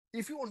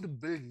If you want to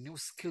build new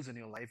skills in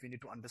your life, you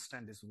need to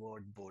understand this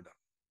word boredom,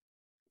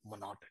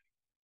 monotony.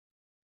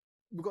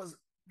 Because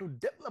to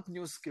develop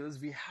new skills,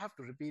 we have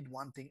to repeat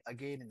one thing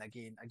again and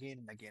again, again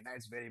and again. Now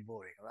it's very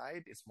boring,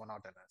 right? It's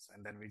monotonous,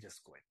 and then we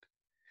just quit.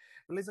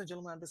 But ladies and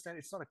gentlemen, understand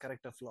it's not a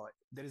character flaw.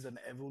 There is an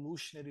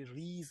evolutionary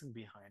reason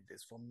behind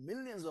this. For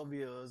millions of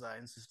years, our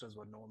ancestors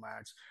were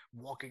nomads,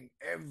 walking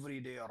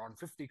every day around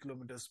 50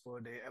 kilometers per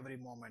day, every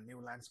moment,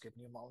 new landscape,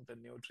 new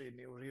mountain, new tree,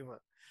 new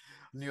river,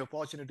 new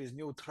opportunities,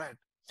 new threat.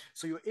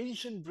 So your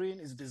ancient brain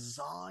is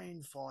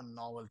designed for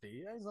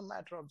novelty. It's a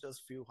matter of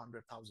just few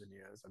 100,000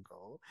 years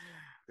ago.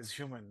 This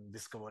human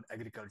discovered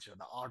agriculture,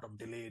 the art of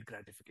delayed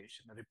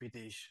gratification,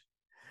 repetition.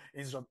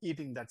 Instead of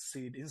eating that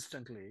seed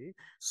instantly,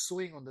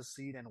 sowing on the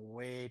seed and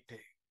waiting.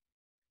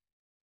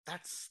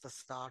 That's the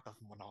start of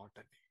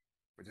monotony,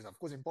 which is, of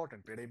course,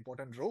 important, played an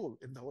important role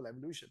in the whole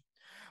evolution.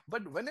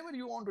 But whenever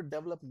you want to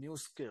develop new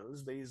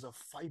skills, there is a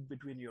fight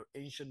between your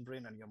ancient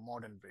brain and your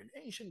modern brain.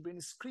 Ancient brain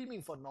is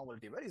screaming for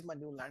novelty. Where is my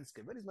new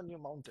landscape? Where is my new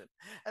mountain?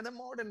 And the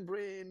modern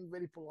brain,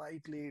 very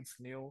politely, it's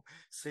new,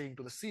 saying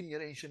to the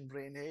senior ancient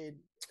brain, hey,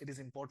 it is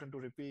important to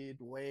repeat,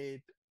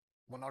 wait,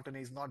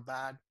 monotony is not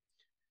bad.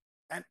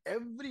 And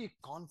every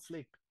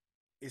conflict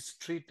is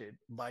treated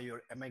by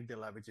your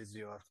amygdala, which is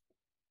your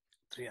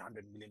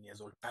 300 million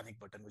years old panic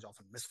button, which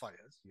often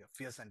misfires, your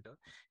fear center.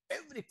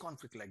 Every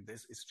conflict like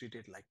this is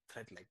treated like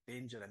threat, like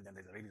danger, and then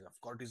there's a release of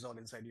cortisol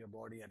inside your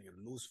body, and you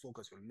lose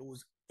focus, you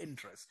lose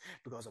interest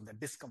because of the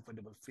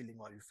discomfortable feeling,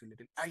 or you feel a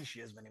little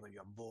anxious whenever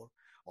you're bored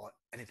or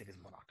anything is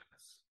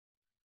monotonous.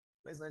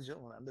 Ladies and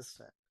gentlemen,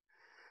 understand.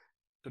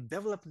 To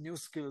develop new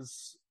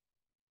skills,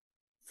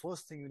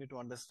 first thing you need to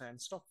understand,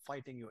 stop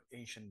fighting your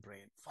ancient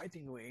brain.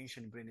 Fighting your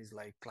ancient brain is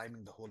like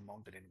climbing the whole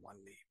mountain in one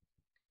leap.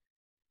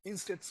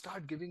 Instead,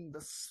 start giving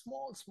the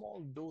small,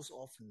 small dose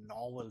of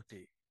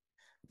novelty.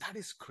 That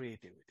is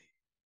creativity.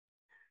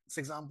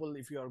 For example,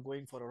 if you are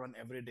going for a run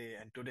every day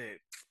and today,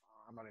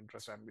 I'm not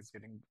interested, I'm just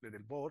getting a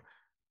little bored,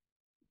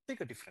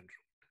 take a different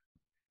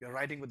route. You're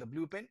writing with a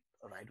blue pen,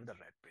 write with a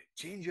red pen.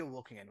 Change your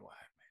working environment.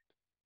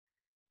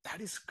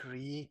 That is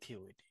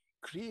creativity.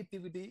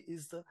 Creativity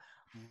is the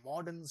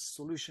modern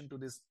solution to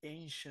this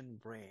ancient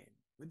brain.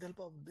 With the help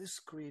of this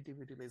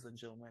creativity, ladies and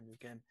gentlemen, you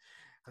can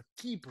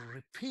keep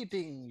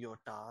repeating your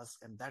task,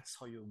 and that's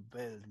how you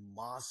build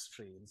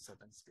mastery in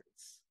certain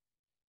skills.